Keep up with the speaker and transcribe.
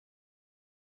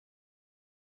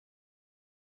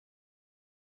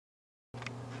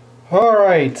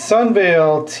Alright,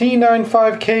 Sunvell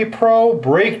T95k Pro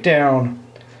breakdown.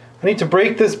 I need to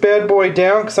break this bad boy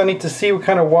down because I need to see what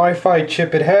kind of Wi-Fi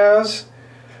chip it has.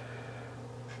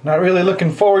 Not really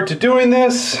looking forward to doing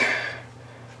this.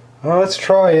 Well, let's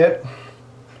try it.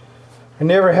 I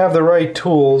never have the right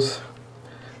tools.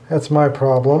 That's my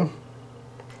problem.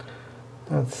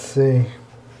 Let's see.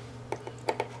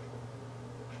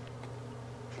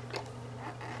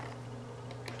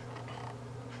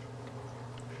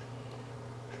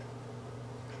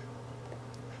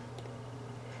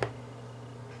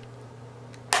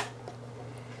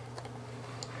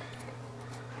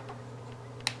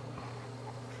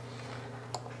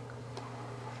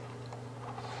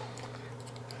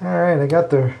 Alright, I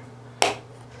got the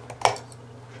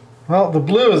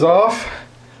blue is off,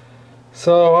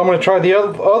 so I'm going to try the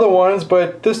other ones,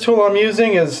 but this tool I'm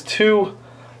using is too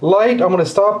light. I'm going to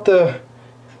stop the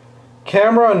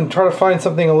camera and try to find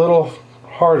something a little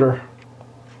harder.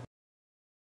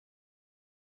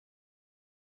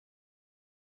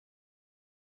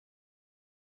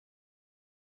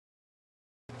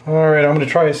 Alright, I'm going to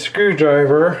try a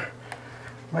screwdriver.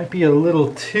 Might be a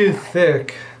little too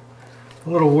thick. A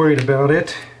little worried about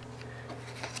it.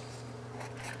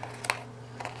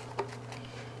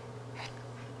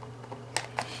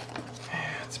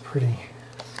 It's pretty.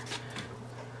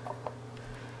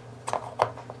 I'm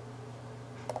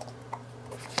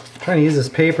trying to use this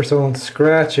paper so I don't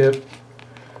scratch it.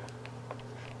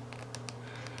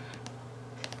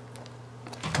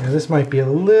 Yeah, this might be a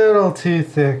little too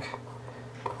thick.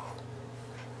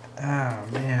 Oh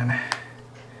man.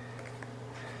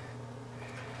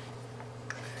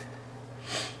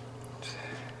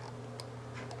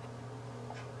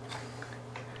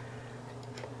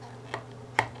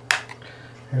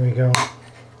 There we go.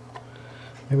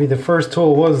 Maybe the first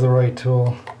tool was the right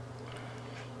tool.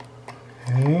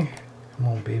 Okay, come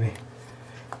on, baby.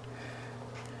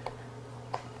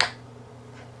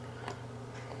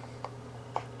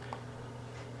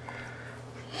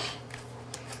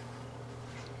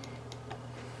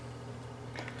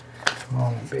 Come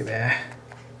on, baby.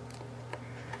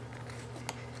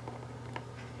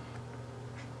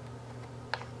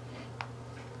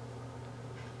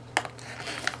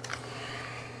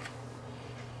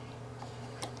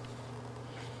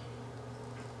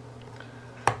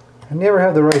 I never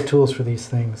have the right tools for these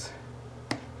things.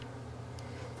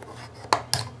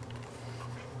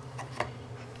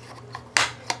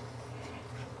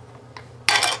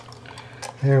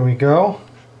 There we go.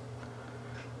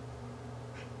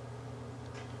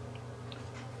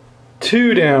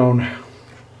 2 down.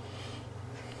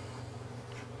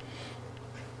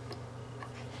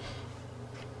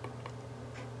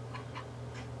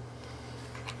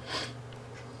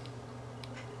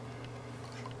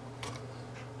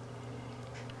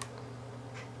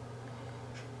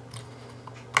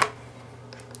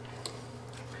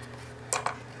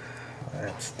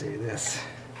 Let's do this.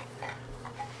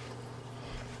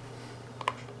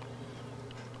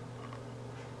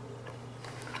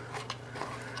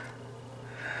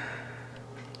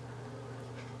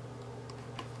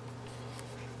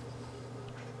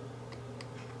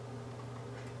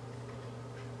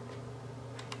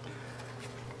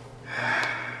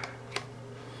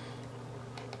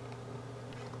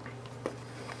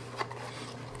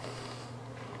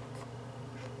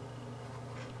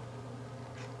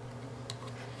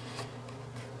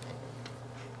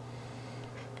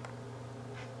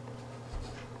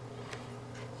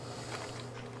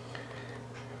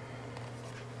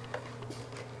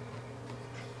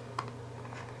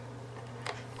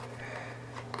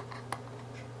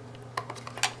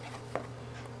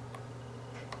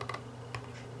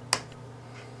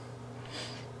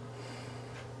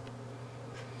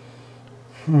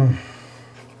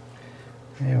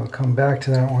 Maybe we'll come back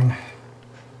to that one.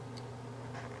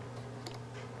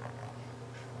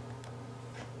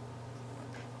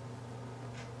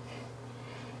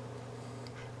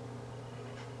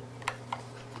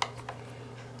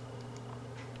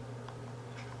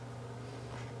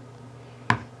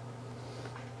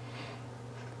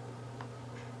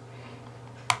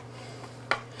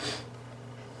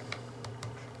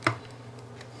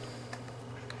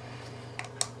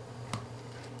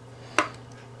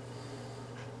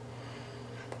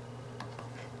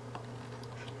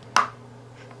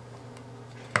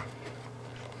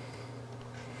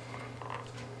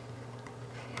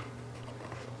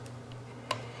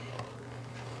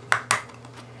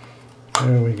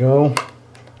 There we go.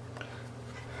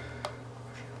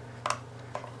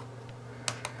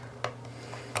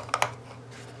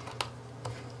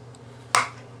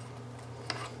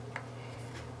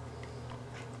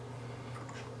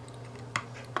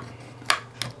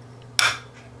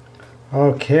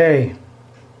 Okay.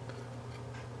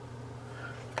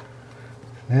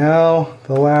 Now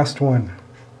the last one.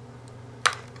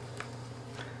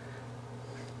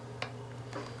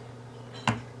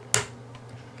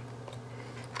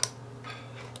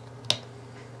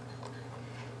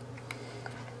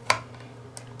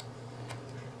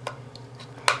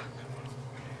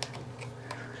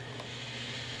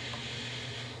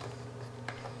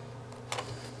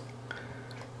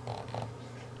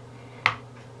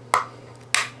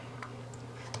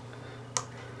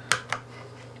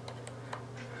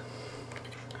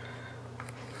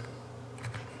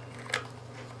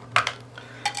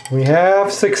 We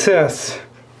have success.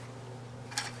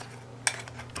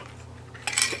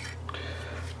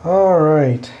 All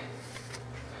right.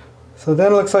 So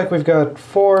then it looks like we've got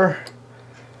 4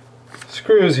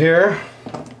 screws here.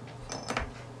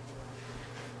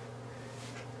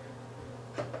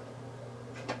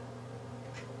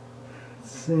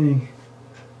 Let's see.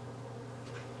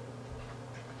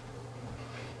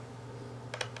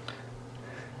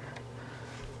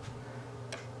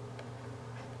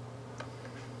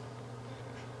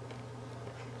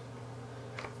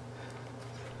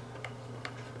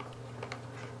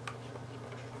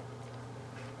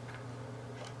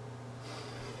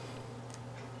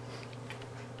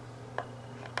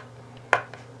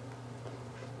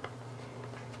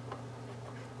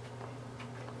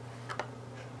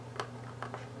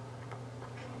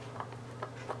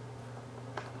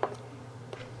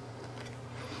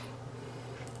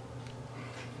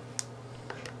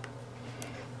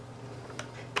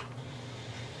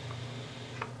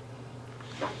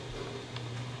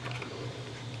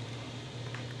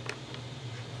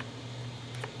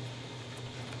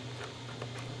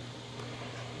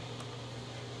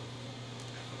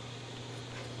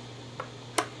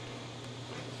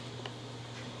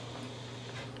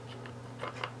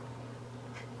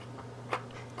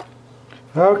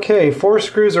 Okay, 4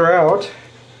 screws are out.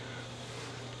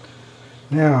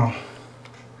 Now,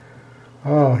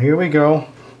 oh, here we go.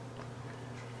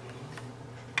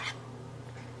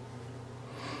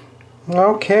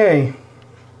 Okay.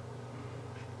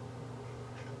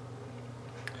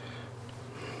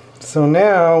 So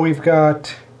now we've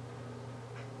got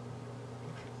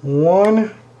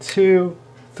 1, 2,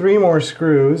 3 more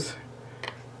screws.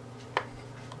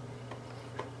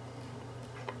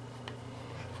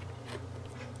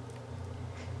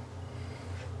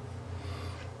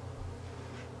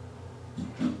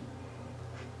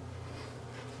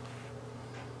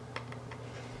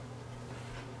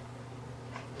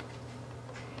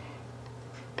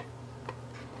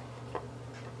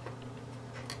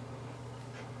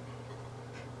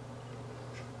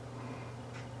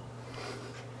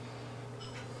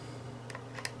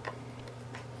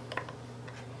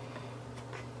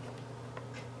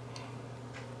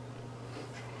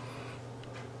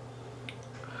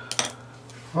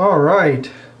 All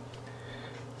right,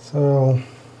 so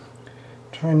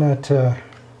try not to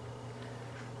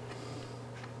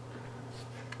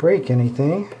break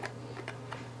anything.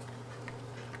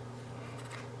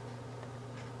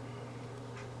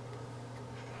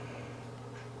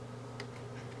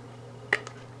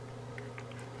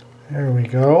 There we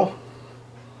go.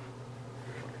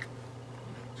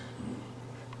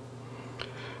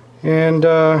 And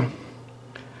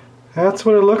that's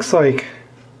what it looks like.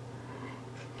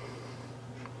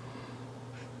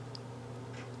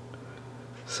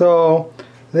 So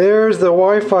there's the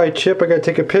Wi-Fi chip. I gotta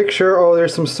take a picture. Oh,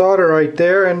 there's some solder right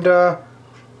there, and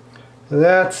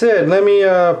that's it. Let me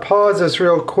pause this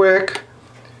real quick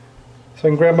so I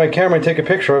can grab my camera and take a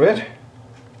picture of it.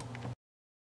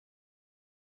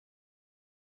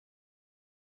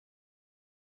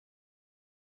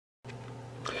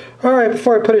 Alright,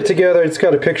 before I put it together, it's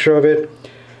got a picture of it.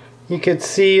 You could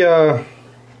see all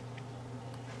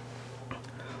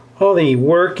the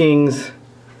workings.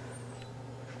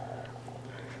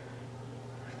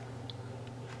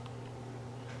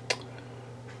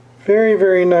 Very,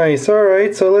 very nice.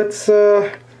 Alright, so let's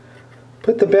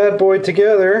put the bad boy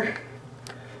together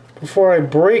before I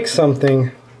break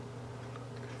something.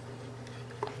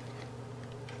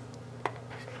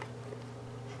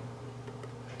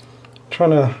 Trying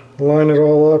to line it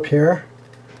all up here.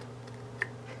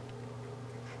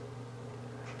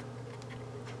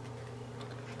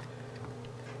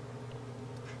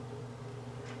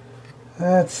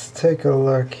 Let's take a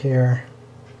look here.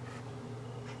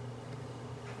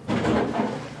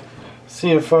 See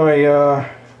if I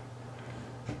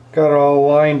got it all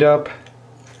lined up.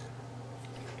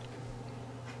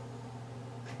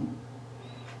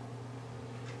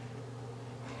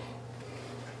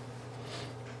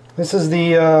 This is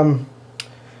the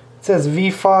It says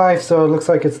V5, so it looks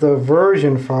like it's the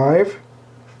version 5.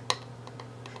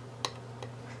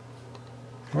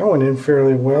 That went in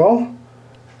fairly well.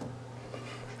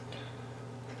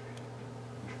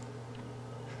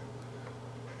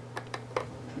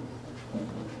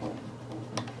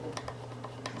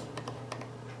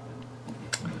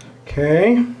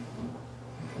 Okay,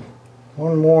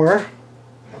 one more.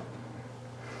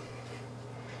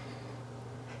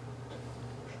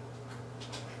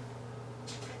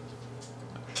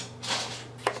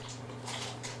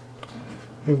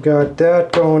 We've got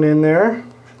that going in there.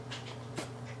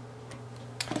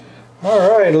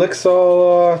 Alright, looks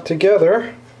all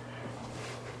together.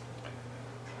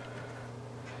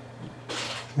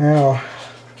 Now,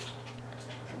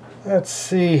 let's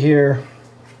see here.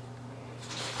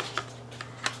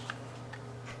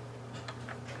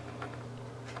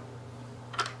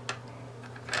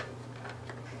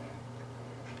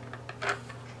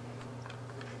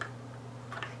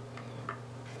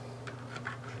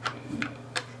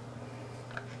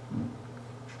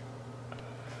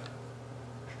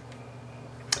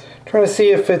 Trying to see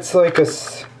if it's like a,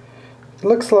 it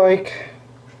looks like,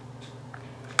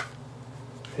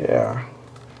 yeah.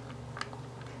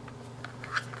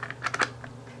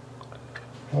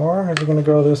 Or is it going to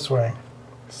go this way?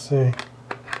 Let's see.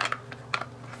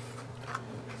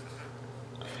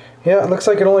 Yeah, it looks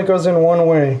like it only goes in one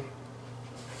way.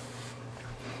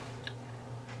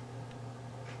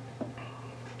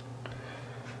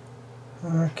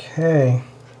 Okay.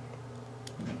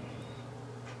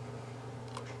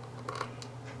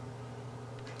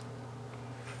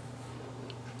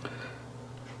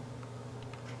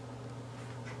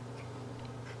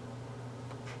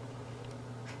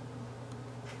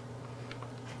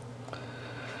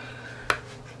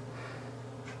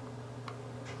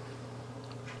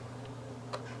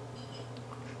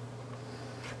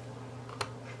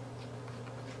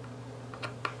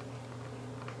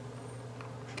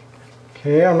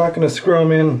 Okay, I'm not going to screw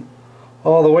them in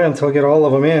all the way until I get all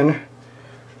of them in.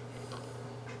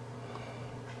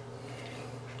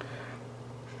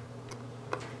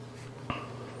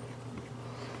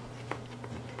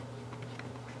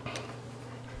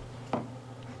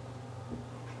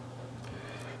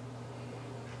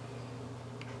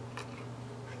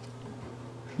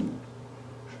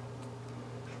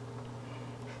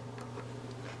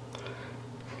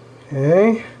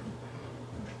 Okay.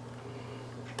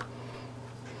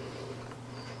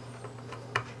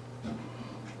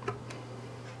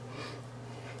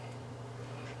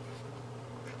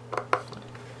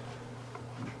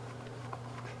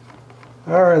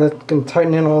 Alright, let's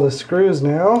tighten in all the screws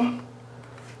now.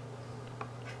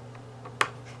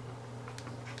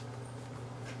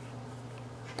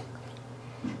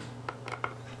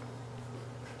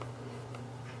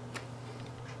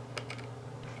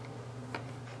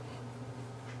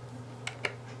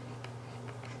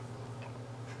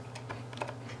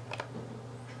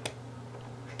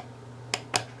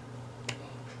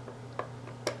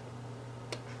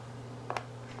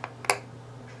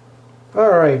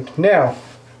 Alright, now,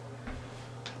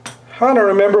 I don't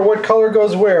remember what color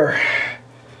goes where.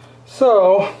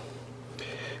 So,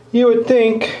 you would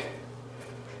think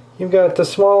you've got the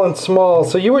small and small,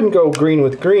 so you wouldn't go green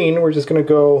with green, we're just going to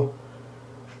go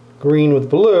green with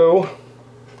blue.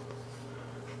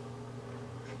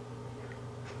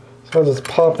 So I'll just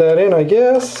pop that in, I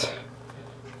guess.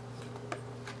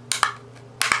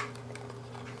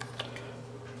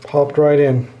 Popped right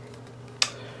in.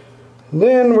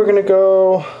 Then we're going to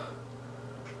go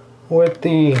with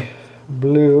the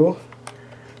blue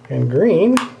and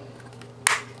green.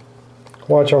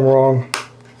 Watch, I'm wrong.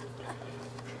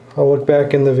 I'll look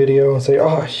back in the video and say,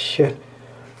 oh shit.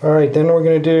 Alright, then we're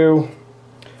going to do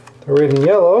the red and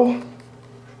yellow.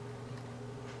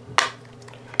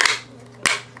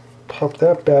 Pop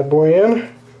that bad boy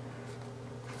in.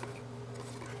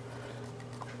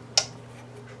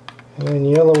 And then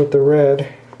yellow with the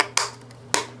red.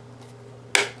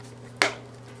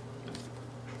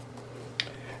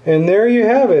 And there you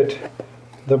have it,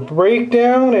 the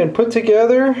breakdown and put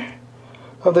together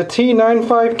of the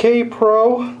T95k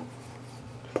Pro.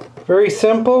 Very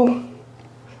simple.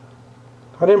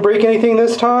 I didn't break anything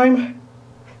this time.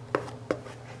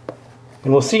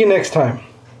 And we'll see you next time.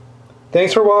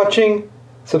 Thanks for watching.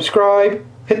 Subscribe,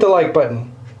 hit the like button.